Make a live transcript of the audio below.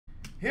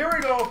Here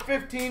we go.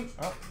 15.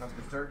 Oh, that's a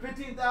good start.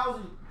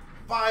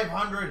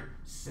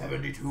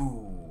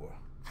 15,572.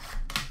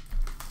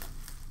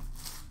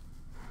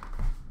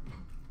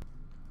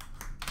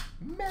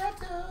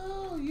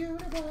 Metal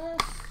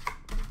Universe.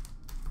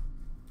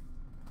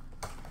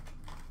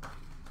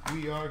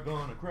 We are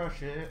gonna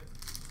crush it.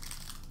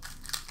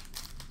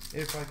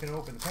 If I can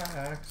open the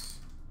packs.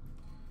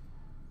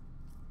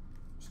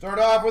 Start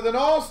off with an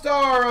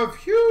all-star of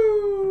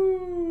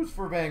Hughes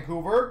for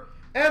Vancouver.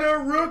 And a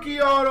rookie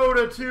auto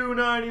to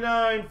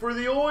 $2.99 for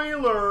the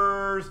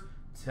Oilers,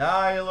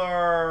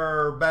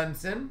 Tyler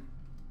Benson.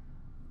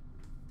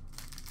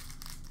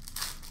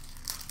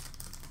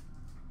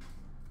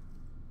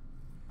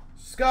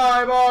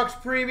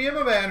 Skybox Premium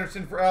of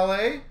Anderson for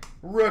LA.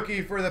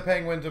 Rookie for the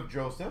Penguins of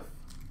Joseph.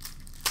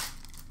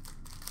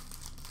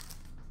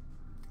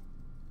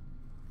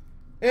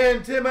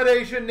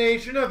 Intimidation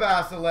Nation of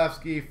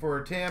Vasilevsky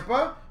for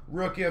Tampa.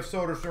 Rookie of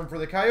Soderstrom for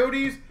the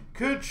Coyotes.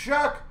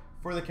 Kachuk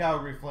for the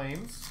Calgary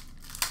Flames.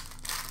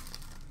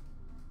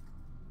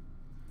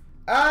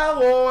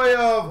 Alloy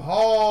of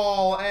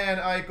Hall and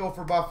Eichel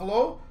for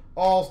Buffalo.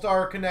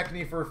 All-Star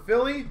Konechny for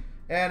Philly.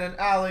 And an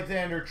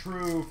Alexander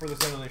True for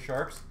the San Jose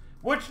Sharks.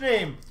 Which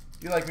name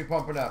do you like me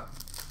pumping up?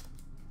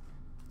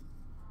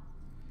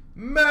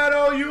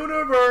 Metal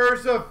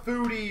Universe of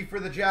Foodie for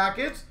the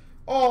Jackets.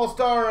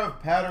 All-Star of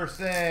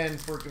Patterson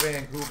for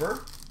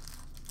Vancouver.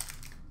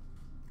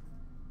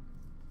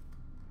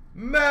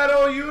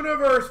 Metal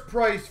Universe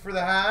Price for the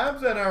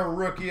Habs. And a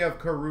rookie of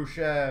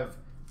Khrushchev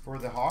for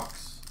the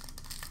Hawks.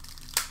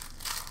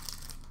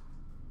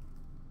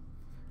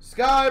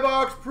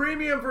 Skybox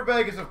Premium for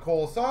Vegas of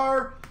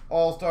Kolesar.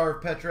 All-Star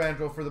of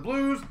Pietrangelo for the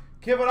Blues.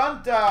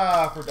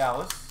 Kiviranta for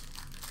Dallas.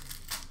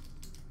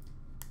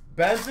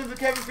 Benson's the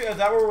Kevin Fiala. Is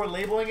that where we're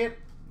labeling it?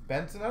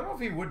 Benson? I don't know if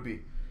he would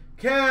be.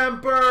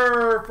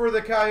 Kemper for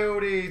the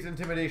Coyotes,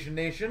 Intimidation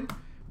Nation.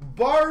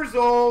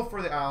 Barzal for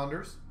the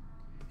Islanders.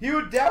 He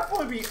would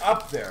definitely be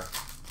up there,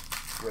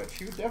 Rich.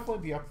 He would definitely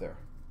be up there.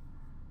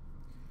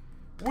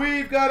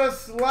 We've got a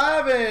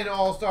Slavin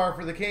All-Star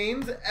for the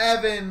Canes.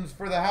 Evans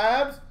for the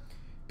Habs.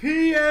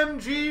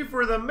 PMG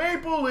for the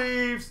Maple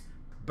Leafs.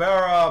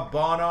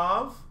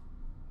 Barabanov.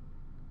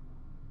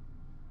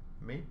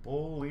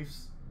 Maple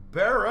Leafs.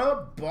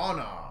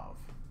 Barabanov.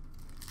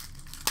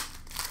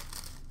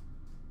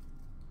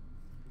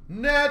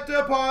 Net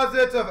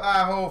deposits of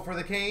Aho for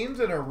the Canes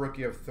and a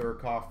rookie of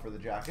Thurkoff for the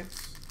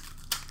Jackets.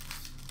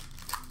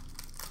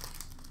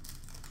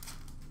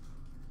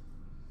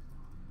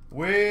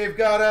 We've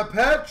got a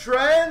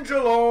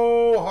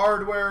Pietrangelo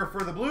hardware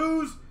for the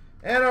Blues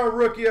and a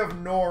rookie of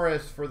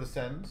Norris for the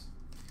Sens.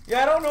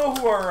 Yeah, I don't know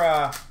who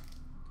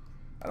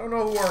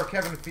our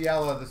Kevin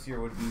Fiala this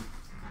year would be.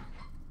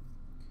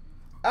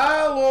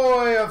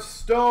 Alloy of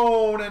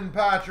Stone and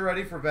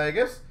Pacioretty for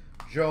Vegas.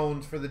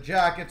 Jones for the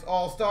Jackets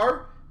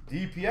All-Star.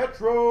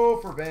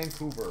 DiPietro for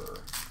Vancouver.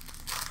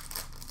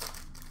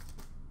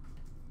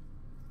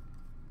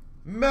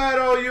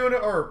 Metal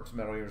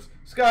Universe.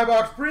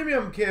 Skybox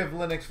Premium Kiv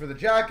Linux for the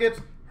Jackets.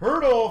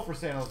 Hurdle for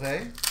San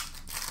Jose.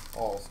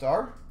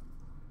 All-Star.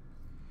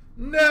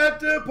 Net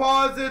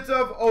deposits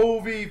of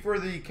Ovi for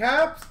the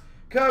Caps.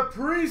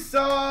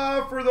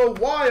 Kaprizov for the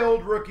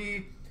Wild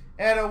rookie.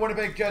 And a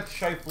Winnipeg Jets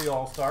Scheifele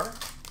All-Star.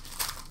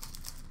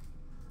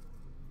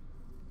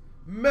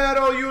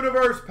 Metal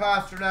Universe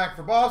Pasternak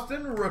for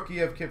Boston. Rookie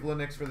of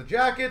Kivlinix for the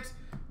Jackets.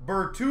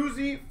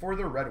 Bertuzzi for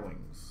the Red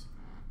Wings.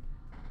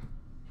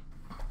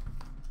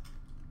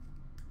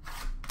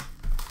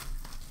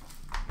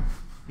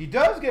 He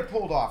does get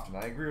pulled often.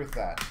 I agree with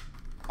that.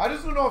 I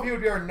just don't know if he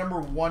would be our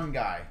 #1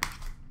 guy.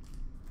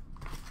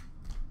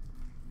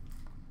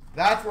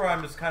 That's where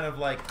I'm just kind of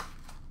like,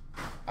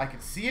 I can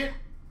see it.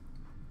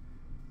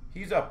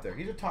 He's up there.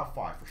 He's a top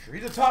 5 for sure.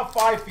 He's a top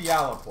 5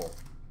 Fiala pull.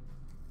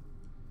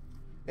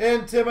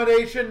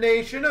 Intimidation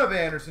Nation of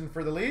Anderson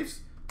for the Leafs.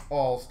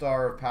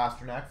 All-Star of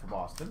Pasternak for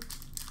Boston.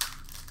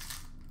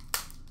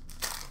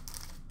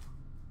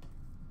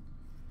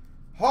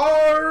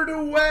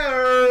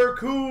 Hardware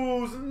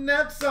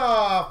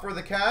Kuznetsov for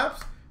the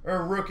Caps. A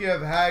rookie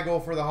of Hagel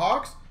for the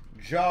Hawks.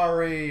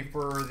 Jari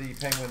for the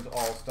Penguins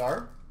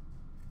All-Star.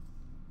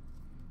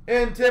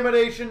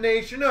 Intimidation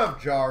Nation of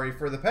Jari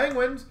for the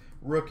Penguins.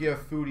 Rookie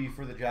of Foodie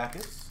for the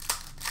Jackets.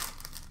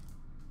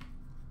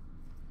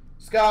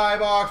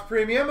 Skybox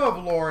Premium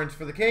of Lawrence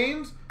for the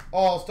Canes.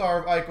 All-Star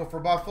of Eichel for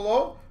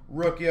Buffalo.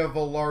 Rookie of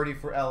Velarde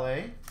for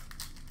LA.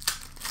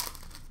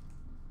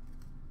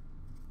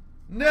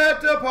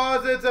 Net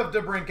deposits of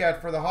DeBrincat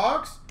for the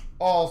Hawks.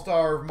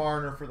 All-Star of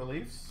Marner for the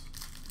Leafs.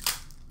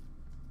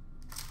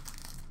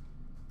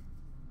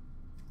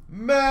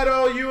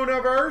 Metal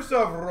Universe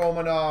of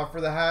Romanov for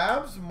the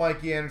Habs.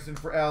 Mikey Anderson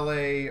for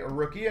LA, a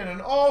rookie. And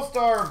an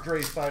All-Star of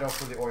Draisaitl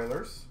for the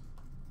Oilers.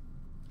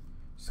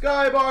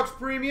 Skybox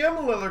Premium,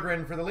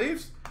 Liljegren for the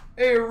Leafs.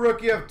 A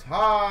rookie of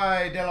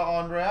Ty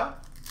Dellandrea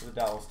for the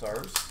Dallas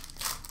Stars.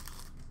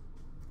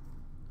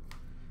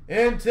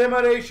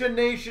 Intimidation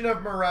Nation of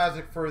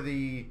Mrazek for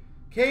the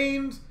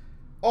Canes.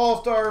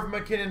 All-Star of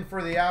McKinnon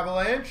for the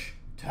Avalanche.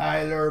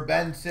 Tyler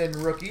Benson,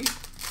 rookie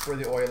for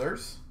the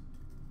Oilers.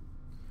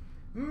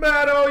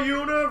 Metal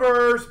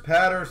Universe,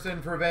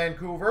 Patterson for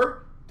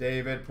Vancouver.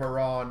 David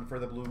Perron for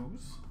the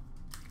Blues.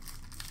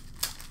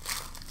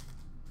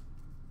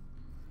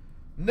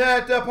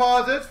 Net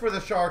deposits for the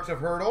Sharks of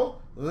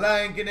Hurdle.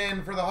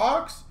 Lankinen for the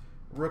Hawks.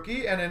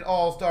 Rookie, and an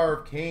All-Star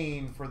of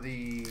Kane for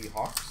the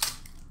Hawks.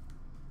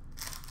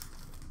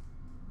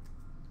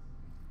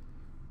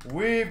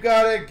 We've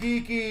got a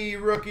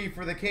geeky rookie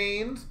for the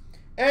Canes.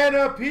 And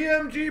a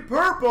PMG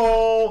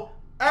Purple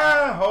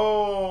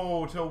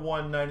Aho to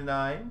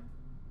 199.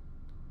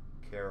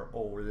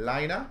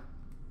 Carolina.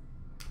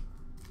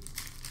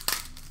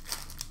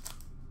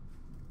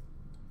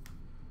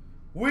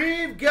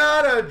 We've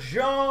got a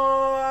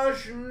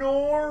Josh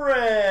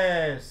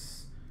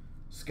Norris.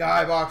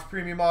 Skybox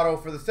Premium Auto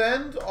for the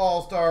Sens.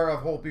 All-Star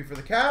of Holtby for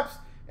the Caps.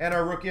 And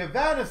a rookie of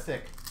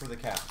Vanisic for the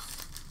Caps.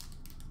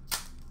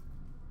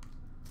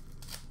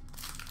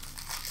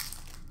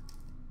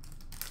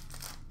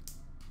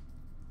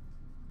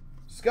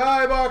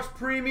 Skybox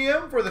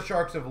Premium for the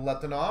Sharks of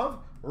Letonov.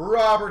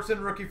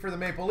 Robertson, rookie for the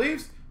Maple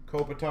Leafs.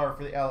 Kopitar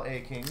for the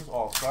LA Kings,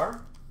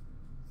 All-Star.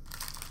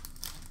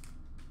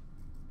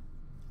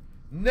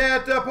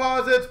 Net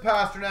deposits,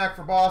 Pasternak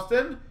for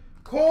Boston.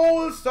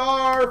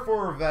 Kolasar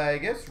for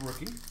Vegas,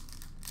 rookie.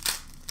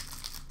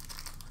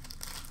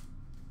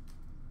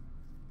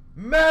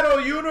 Metal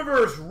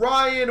Universe,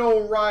 Ryan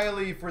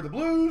O'Reilly for the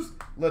Blues.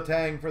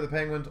 Letang for the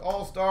Penguins,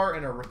 All-Star.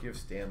 And a rookie of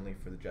Stanley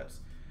for the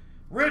Jets.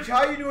 Rich,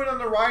 how you doing on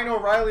the Ryan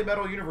O'Reilly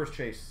Metal Universe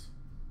chase?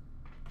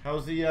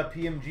 How's the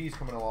PMGs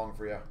coming along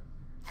for you?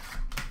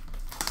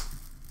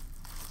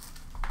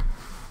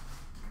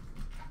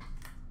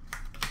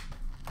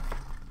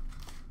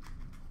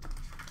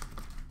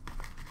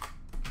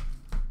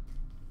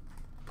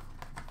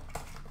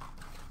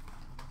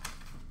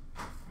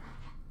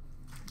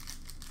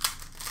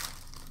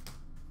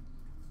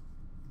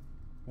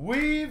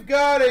 We've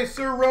got a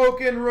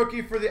Sorokin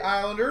rookie for the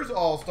Islanders,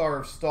 All-Star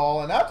of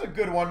Stahl, and that's a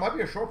good one. Might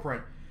be a short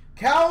print.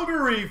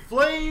 Calgary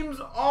Flames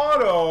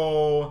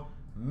Auto,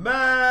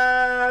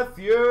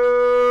 Matthew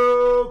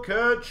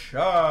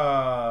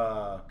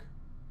Tkachuk.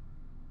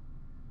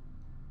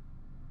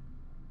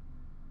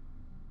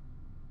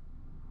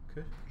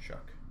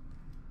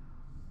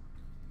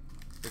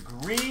 The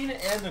green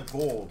and the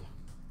gold.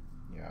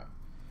 Yeah.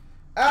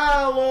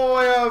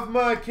 Alloy of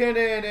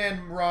McKinnon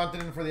and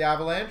Rantanen for the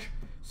Avalanche.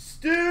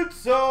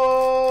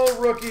 Stützle,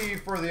 rookie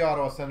for the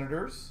Ottawa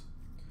Senators.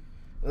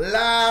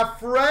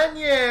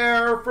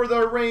 Lafreniere for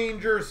the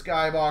Rangers,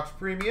 Skybox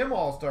Premium,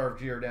 All-Star of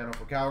Giordano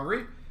for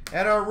Calgary.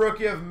 And a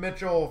rookie of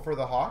Mitchell for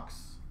the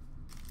Hawks.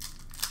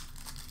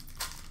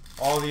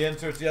 All the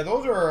inserts, yeah,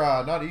 those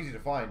are not easy to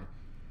find.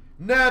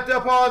 Net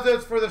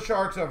deposits for the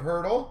Sharks of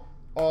Hurdle.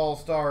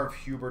 All-Star of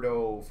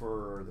Huberdeau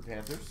for the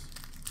Panthers.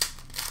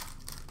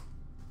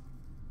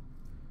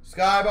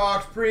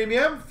 Skybox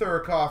Premium,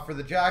 Thurkoff for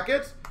the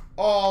Jackets.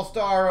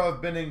 All-Star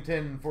of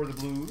Binnington for the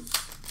Blues.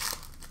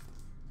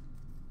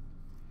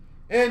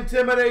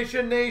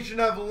 Intimidation Nation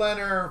of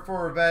Leonard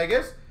for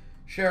Vegas.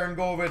 Sharon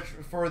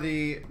Govich for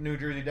the New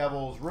Jersey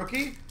Devils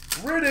rookie.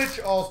 Riddich,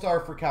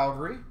 All-Star for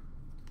Calgary.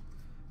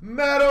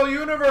 Metal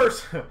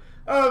Universe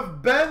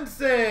of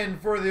Benson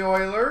for the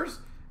Oilers.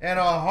 And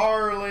a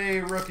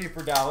Harley rookie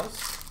for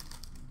Dallas.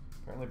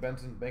 Apparently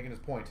Benson's making his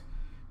point.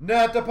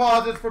 Net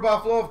deposits for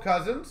Buffalo of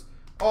Cousins.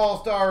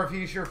 All-Star of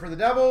Heischer for the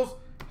Devils.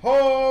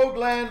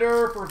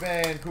 Höglander for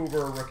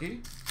Vancouver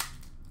rookie.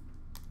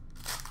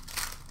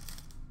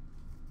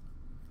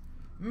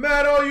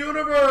 Metal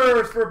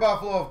Universe for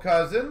Buffalo of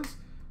Cousins.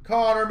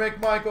 Connor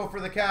McMichael for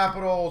the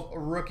Capitals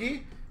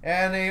rookie.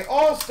 And a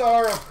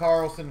All-Star of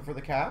Carlson for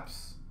the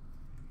Caps.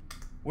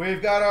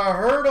 We've got a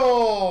Hurdle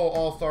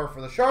All-Star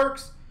for the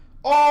Sharks.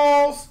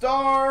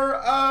 All-Star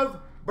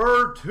of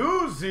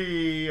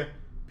Bertuzzi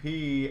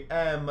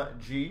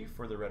PMG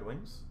for the Red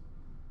Wings.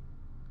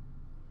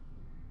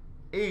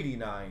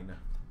 89.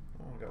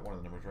 Oh, I got one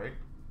of the numbers right.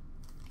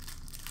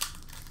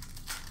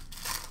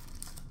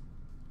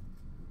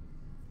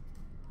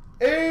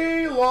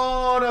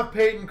 Elon of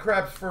Peyton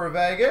Krebs for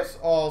Vegas.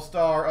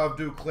 All-Star of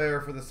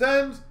Duclair for the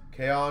Sens.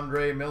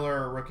 Keandre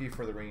Miller, rookie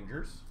for the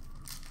Rangers.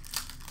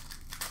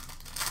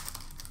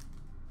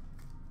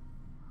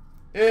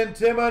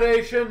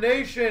 Intimidation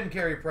Nation,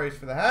 Carey Price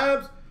for the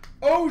Habs.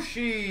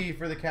 Oshie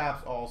for the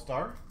Caps,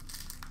 All-Star.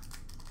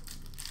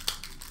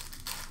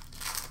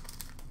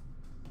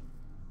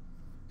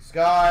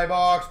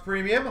 Skybox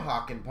Premium,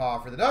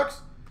 Hakanpää for the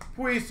Ducks.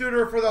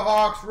 Puisuter for the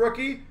Hawks,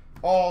 rookie.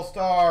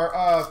 All-Star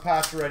of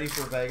Pacioretty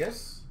for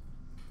Vegas.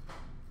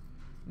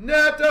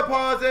 Net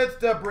deposits,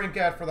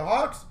 DeBrincat for the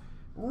Hawks.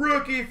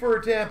 Rookie for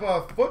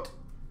Tampa, Foot.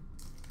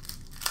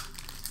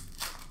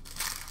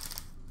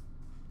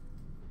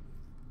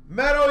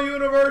 Metal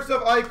Universe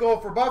of Eichel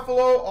for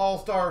Buffalo.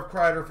 All-Star of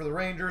Kreider for the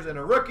Rangers. And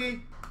a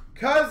rookie,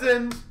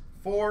 Cousins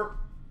for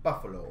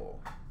Buffalo.